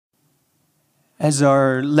As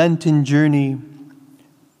our Lenten journey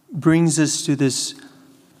brings us to this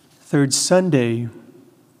third Sunday,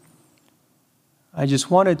 I just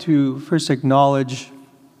wanted to first acknowledge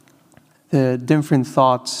the different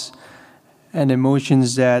thoughts and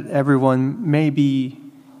emotions that everyone may be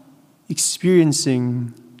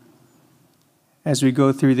experiencing as we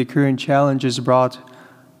go through the current challenges brought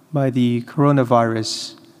by the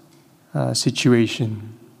coronavirus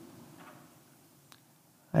situation.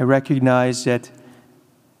 I recognize that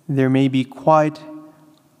there may be quite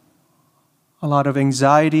a lot of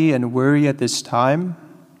anxiety and worry at this time,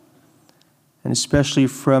 and especially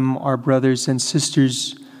from our brothers and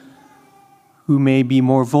sisters who may be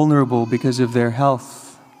more vulnerable because of their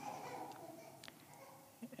health.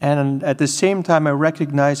 And at the same time, I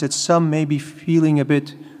recognize that some may be feeling a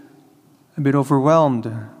bit overwhelmed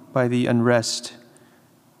by the unrest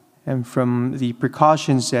and from the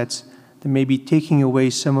precautions that may be taking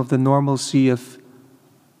away some of the normalcy of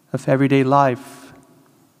everyday life.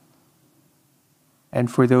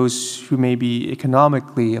 And for those who may be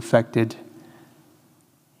economically affected,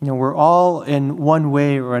 we're all in one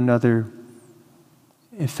way or another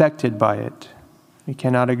affected by it. We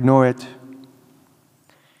cannot ignore it.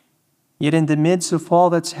 Yet in the midst of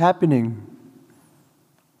all that's happening,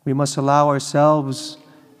 we must allow ourselves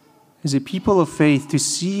as a people of faith to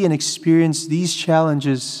see and experience these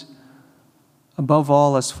challenges above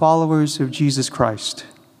all as followers of Jesus Christ,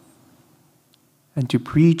 and to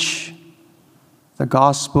preach the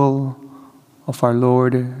gospel of our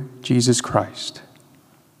Lord Jesus Christ.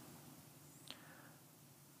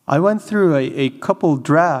 I went through a couple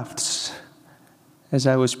drafts as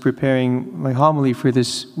I was preparing my homily for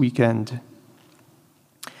this weekend.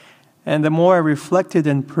 And the more I reflected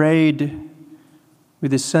and prayed with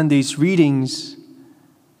the Sunday's readings,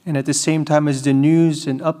 and at the same time as the news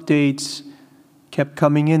and updates kept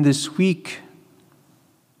coming in this week,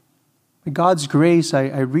 by God's grace,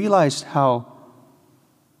 I realized how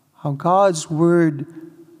God's Word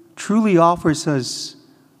truly offers us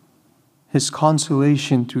His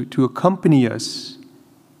consolation to accompany us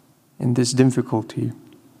in this difficulty.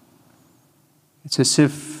 It's as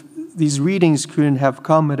if these readings couldn't have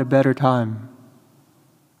come at a better time.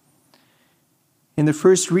 In the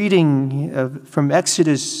first reading from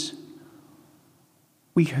Exodus,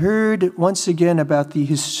 we heard once again about the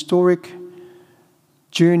historic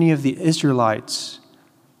journey of the Israelites.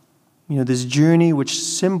 This journey which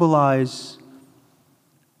symbolizes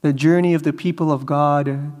the journey of the people of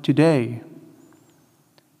God today,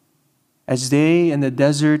 as they in the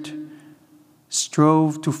desert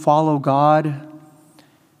strove to follow God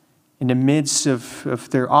in the midst of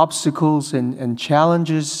their obstacles and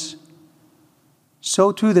challenges.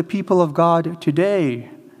 So too the people of God today,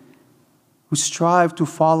 who strive to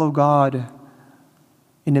follow God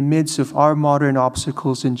in the midst of our modern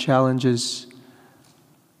obstacles and challenges,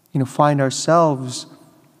 find ourselves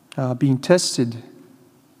being tested.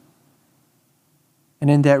 And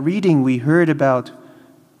in that reading, we heard about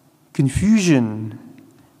confusion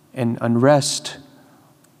and unrest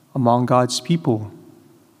among God's people,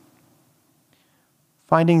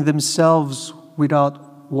 finding themselves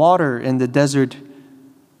without water in the desert.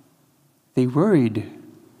 They worried.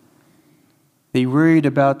 They worried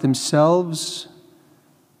about themselves.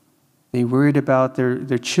 They worried about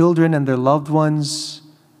their children and their loved ones.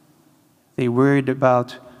 They worried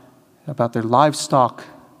about their livestock,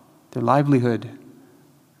 their livelihood.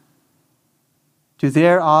 To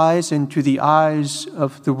their eyes and to the eyes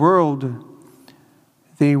of the world,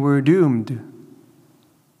 they were doomed.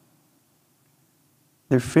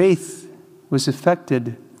 Their faith was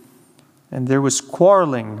affected, and there was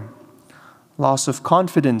quarreling, loss of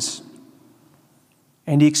confidence.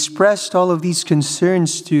 And he expressed all of these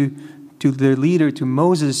concerns to their leader, to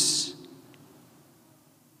Moses.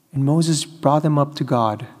 And Moses brought them up to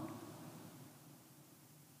God.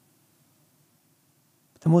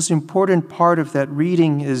 The most important part of that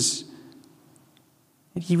reading is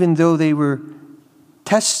that even though they were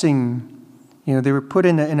testing, they were put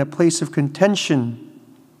in a place of contention,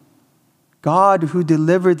 God, who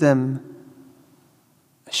delivered them,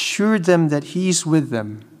 assured them that He's with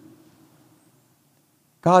them.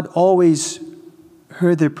 God always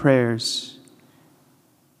heard their prayers,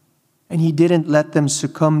 and He didn't let them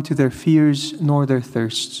succumb to their fears nor their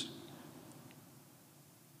thirsts.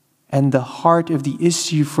 And the heart of the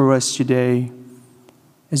issue for us today,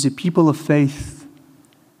 as a people of faith,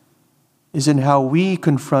 is in how we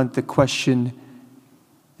confront the question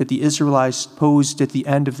that the Israelites posed at the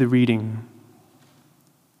end of the reading.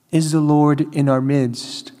 Is the Lord in our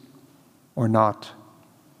midst or not?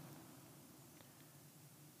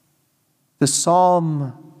 The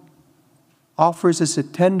psalm offers us a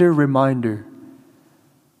tender reminder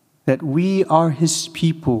that we are his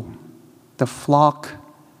people, the flock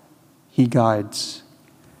he guides.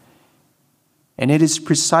 And it is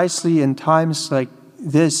precisely in times like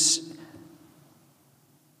this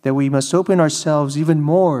that we must open ourselves even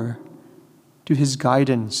more to his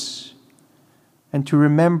guidance and to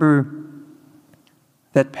remember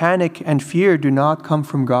that panic and fear do not come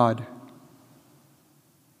from God,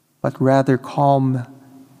 but rather calm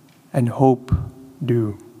and hope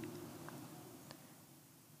do.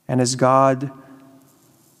 And as God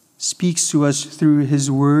speaks to us through his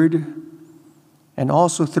word and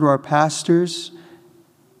also through our pastors,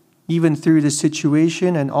 even through the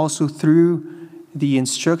situation and also through the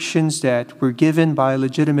instructions that were given by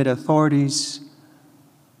legitimate authorities,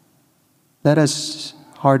 let us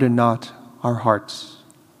harden not our hearts.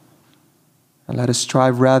 And let us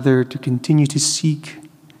strive rather to continue to seek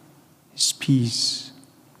his peace.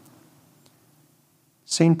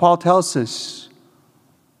 St. Paul tells us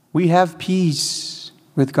we have peace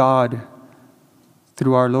with God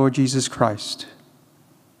through our Lord Jesus Christ.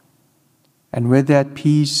 And with that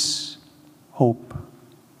peace, hope.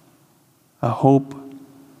 A hope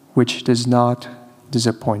which does not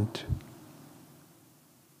disappoint.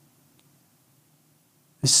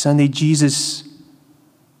 This Sunday, Jesus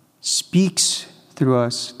speaks to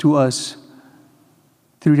us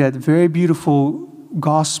through that very beautiful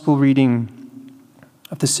gospel reading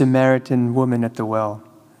of the Samaritan woman at the well.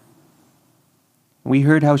 We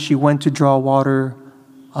heard how she went to draw water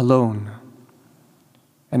alone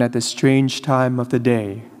and at the strange time of the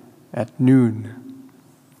day, at noon.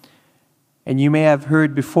 And you may have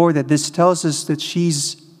heard before that this tells us that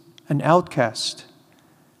she's an outcast.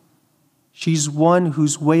 She's one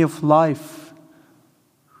whose way of life,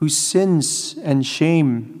 whose sins and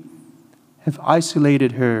shame have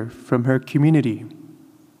isolated her from her community.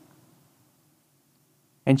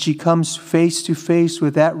 And she comes face to face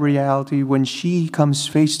with that reality when she comes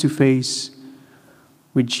face to face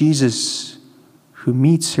with Jesus, who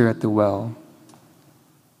meets her at the well,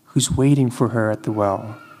 who's waiting for her at the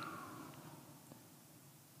well.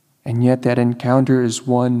 And yet that encounter is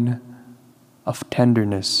one of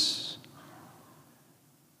tenderness.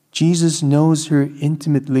 Jesus knows her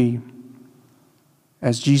intimately,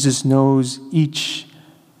 as Jesus knows each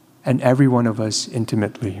and every one of us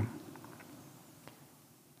intimately.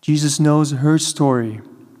 Jesus knows her story,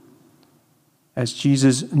 as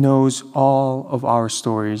Jesus knows all of our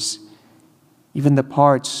stories, even the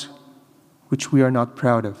parts which we are not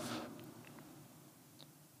proud of.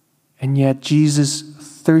 And yet Jesus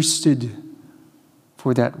thirsted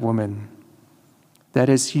for that woman. That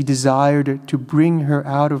is, he desired to bring her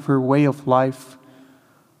out of her way of life,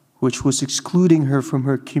 which was excluding her from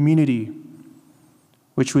her community,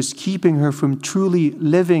 which was keeping her from truly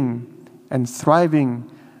living and thriving,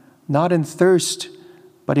 not in thirst,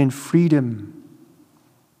 but in freedom.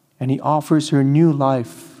 And he offers her new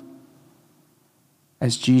life,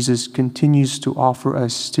 as Jesus continues to offer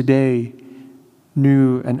us today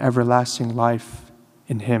new and everlasting life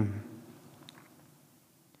in him.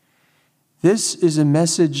 This is a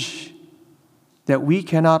message that we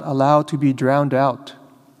cannot allow to be drowned out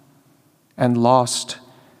and lost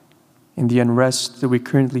in the unrest that we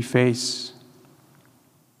currently face.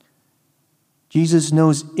 Jesus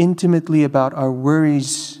knows intimately about our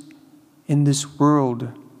worries in this world,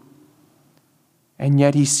 and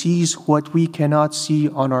yet he sees what we cannot see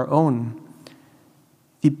on our own.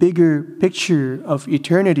 The bigger picture of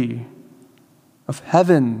eternity, of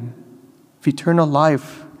heaven, of eternal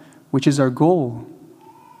life, which is our goal.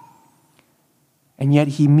 And yet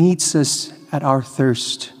he meets us at our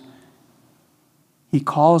thirst. He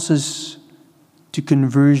calls us to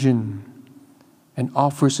conversion and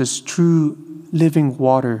offers us true living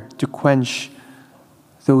water to quench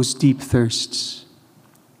those deep thirsts.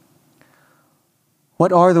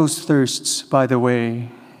 What are those thirsts, by the way?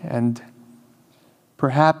 And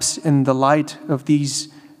perhaps in the light of these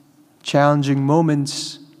challenging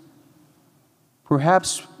moments,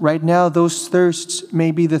 perhaps right now those thirsts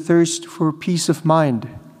may be the thirst for peace of mind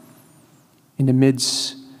in the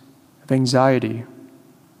midst of anxiety,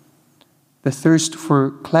 the thirst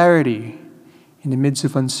for clarity in the midst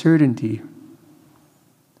of uncertainty,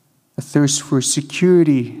 a thirst for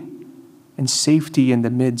security and safety in the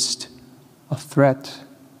midst of threat,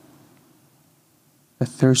 a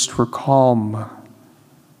thirst for calm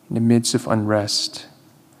in the midst of unrest.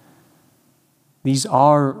 These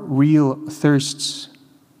are real thirsts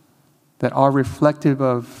that are reflective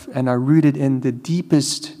of and are rooted in the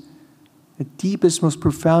deepest, most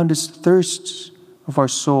profoundest thirsts of our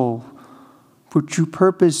soul for true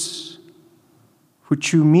purpose, for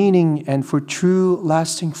true meaning and for true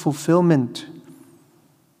lasting fulfillment.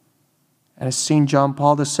 As St. John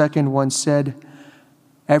Paul II once said,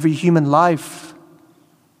 every human life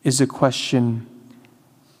is a question.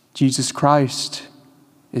 Jesus Christ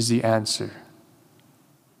is the answer.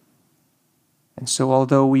 And so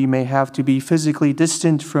although we may have to be physically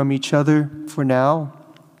distant from each other for now,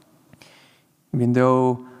 even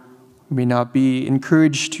though we may not be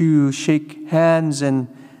encouraged to shake hands and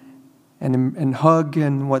hug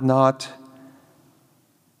and whatnot,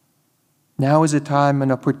 now is a time,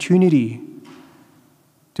 an opportunity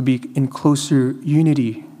to be in closer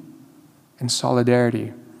unity and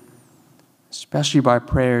solidarity, especially by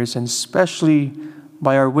prayers and especially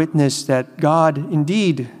by our witness that God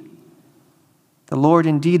indeed, the Lord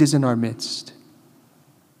indeed is in our midst.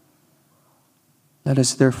 Let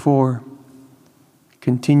us therefore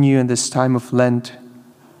continue in this time of Lent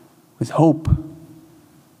with hope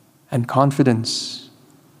and confidence,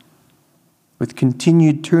 with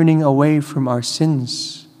continued turning away from our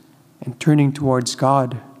sins and turning towards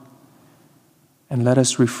God. And let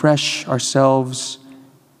us refresh ourselves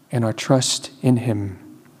and our trust in Him.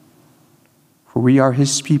 For we are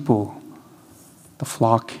His people, the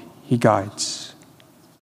flock He guides.